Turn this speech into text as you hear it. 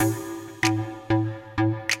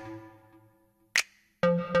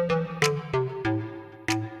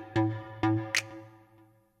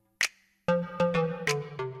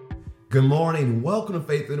Good morning. Welcome to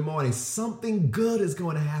Faith in the Morning. Something good is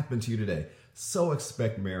going to happen to you today. So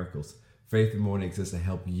expect miracles. Faith in the Morning exists to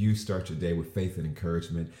help you start your day with faith and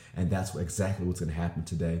encouragement. And that's exactly what's going to happen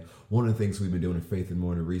today. One of the things we've been doing in Faith in the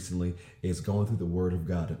Morning recently is going through the Word of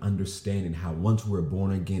God and understanding how once we're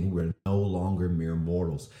born again, we're no longer mere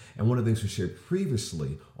mortals. And one of the things we shared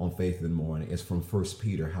previously on Faith in the Morning is from 1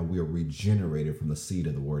 Peter, how we are regenerated from the seed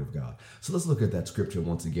of the Word of God. So let's look at that scripture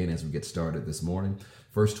once again as we get started this morning.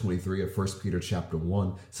 Verse 23 of 1 Peter chapter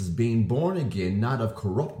 1 says, being born again, not of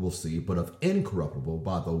corruptible seed, but of incorruptible,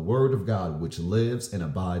 by the word of God, which lives and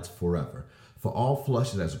abides forever. For all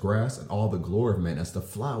flesh is as grass, and all the glory of man as the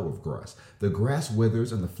flower of grass. The grass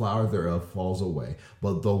withers, and the flower thereof falls away.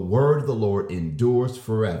 But the word of the Lord endures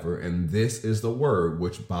forever, and this is the word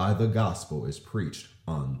which by the gospel is preached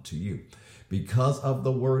unto you. Because of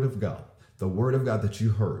the word of God that you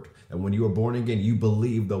heard, and when you were born again, you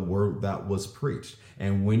believed the word that was preached.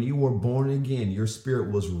 And when you were born again, your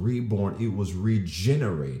spirit was reborn. It was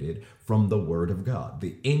regenerated from the word of God,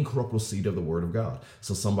 the incorruptible seed of the word of God.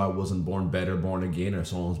 So somebody wasn't born better, born again, or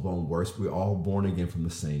someone was born worse. We're all born again from the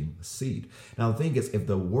same seed. Now, the thing is, if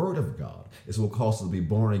the word of God is what causes us to be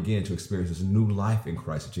born again, to experience this new life in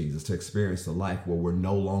Christ Jesus, to experience the life where we're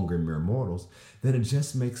no longer mere mortals, then it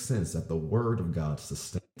just makes sense that the word of God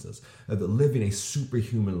sustains us. That living a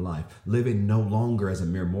superhuman life, living no longer as a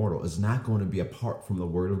mere mortal, is not going to be apart from the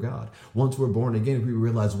word of God. Once we're born again, we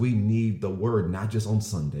realize we need the word, not just on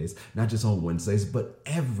Sundays, not just on Wednesdays, but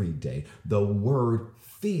every day. The word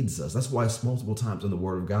feeds us. That's why it's multiple times in the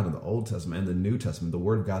word of God in the Old Testament and the New Testament, the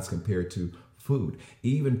word of God is compared to food.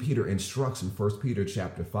 Even Peter instructs in 1 Peter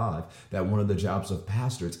chapter 5 that one of the jobs of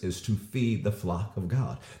pastors is to feed the flock of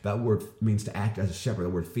God. That word means to act as a shepherd. The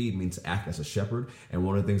word feed means to act as a shepherd. And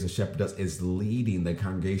one of the things a shepherd does is leading the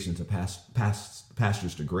congregation to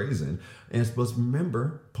pastures to graze in. And it's supposed to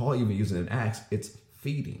remember, Paul even using it in Acts, it's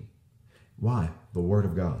feeding. Why? The word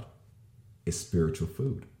of God is spiritual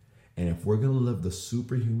food. And if we're going to live the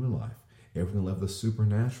superhuman life, if we're going to live the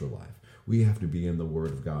supernatural life, we have to be in the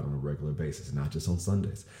word of God on a regular basis, not just on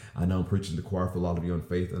Sundays. I know I'm preaching to the choir for a lot of you on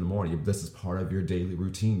Faith in the Morning. This is part of your daily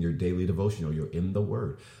routine, your daily devotional. You're in the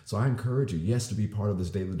word. So I encourage you, yes, to be part of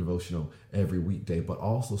this daily devotional every weekday, but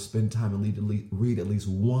also spend time and read at least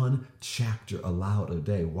one chapter aloud a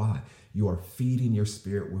day. Why? You are feeding your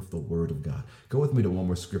spirit with the word of God. Go with me to one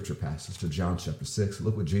more scripture passage, to John chapter 6.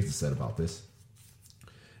 Look what Jesus said about this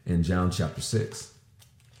in John chapter 6.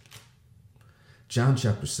 John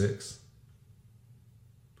chapter 6.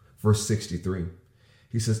 Verse 63,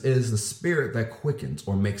 he says, it is the spirit that quickens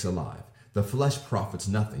or makes alive. The flesh profits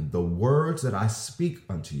nothing. The words that I speak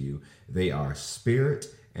unto you, they are spirit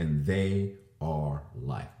and they are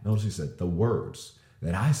life. Notice he said, the words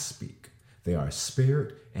that I speak, they are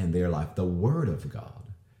spirit and they are life. The word of God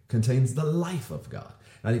contains the life of God.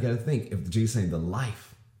 Now you got to think, if Jesus is saying the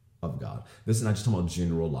life of God, this is not just talking about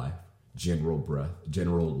general life, general breath,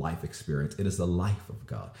 general life experience. It is the life of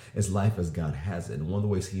God. It's life as God has it. And one of the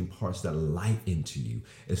ways he imparts that life into you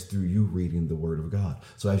is through you reading the word of God.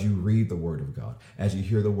 So as you read the word of God, as you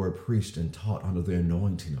hear the word preached and taught under the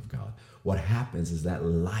anointing of God, what happens is that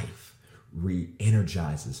life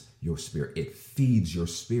re-energizes your spirit. It feeds your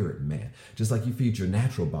spirit, man. Just like you feed your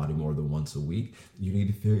natural body more than once a week, you need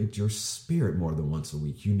to feed your spirit more than once a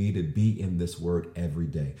week. You need to be in this word every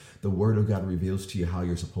day. The word of God reveals to you how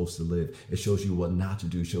you're supposed to live. It shows you what not to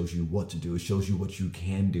do, shows you what to do. It shows you what you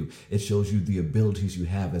can do. It shows you the abilities you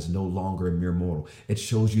have as no longer a mere mortal. It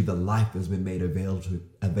shows you the life that's been made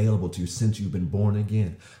available to you since you've been born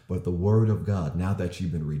again. But the word of God, now that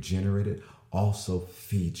you've been regenerated, also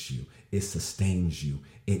feeds you. It sustains you.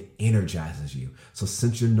 It energizes you. So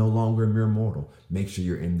since you're no longer a mere mortal, make sure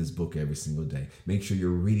you're in this book every single day. Make sure you're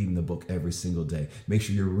reading the book every single day. Make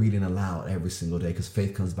sure you're reading aloud every single day, because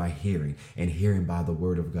faith comes by hearing, and hearing by the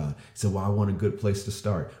word of God. So I want a good place to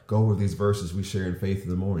start. Go over these verses we share in Faith in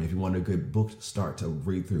the Morning. If you want a good book to start to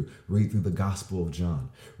read through the Gospel of John,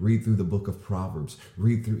 read through the book of Proverbs,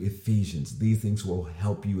 read through Ephesians. These things will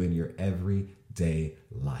help you in your everyday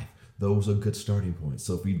life. Those are good starting points.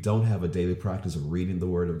 So if you don't have a daily practice of reading the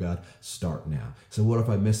word of God, start now. So what if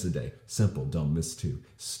I miss a day? Simple, don't miss two.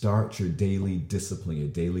 Start your daily discipline, your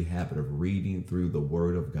daily habit of reading through the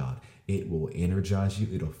word of God. It will energize you,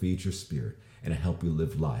 it'll feed your spirit, and it'll help you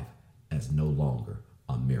live life as no longer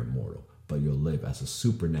a mere mortal, but you'll live as a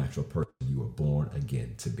supernatural person you were born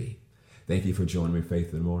again to be. Thank you for joining me,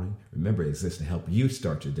 Faith in the Morning. Remember, it exists to help you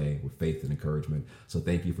start your day with faith and encouragement. So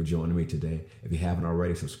thank you for joining me today. If you haven't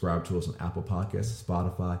already, subscribe to us on Apple Podcasts,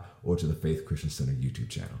 Spotify, or to the Faith Christian Center YouTube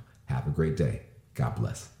channel. Have a great day. God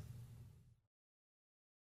bless.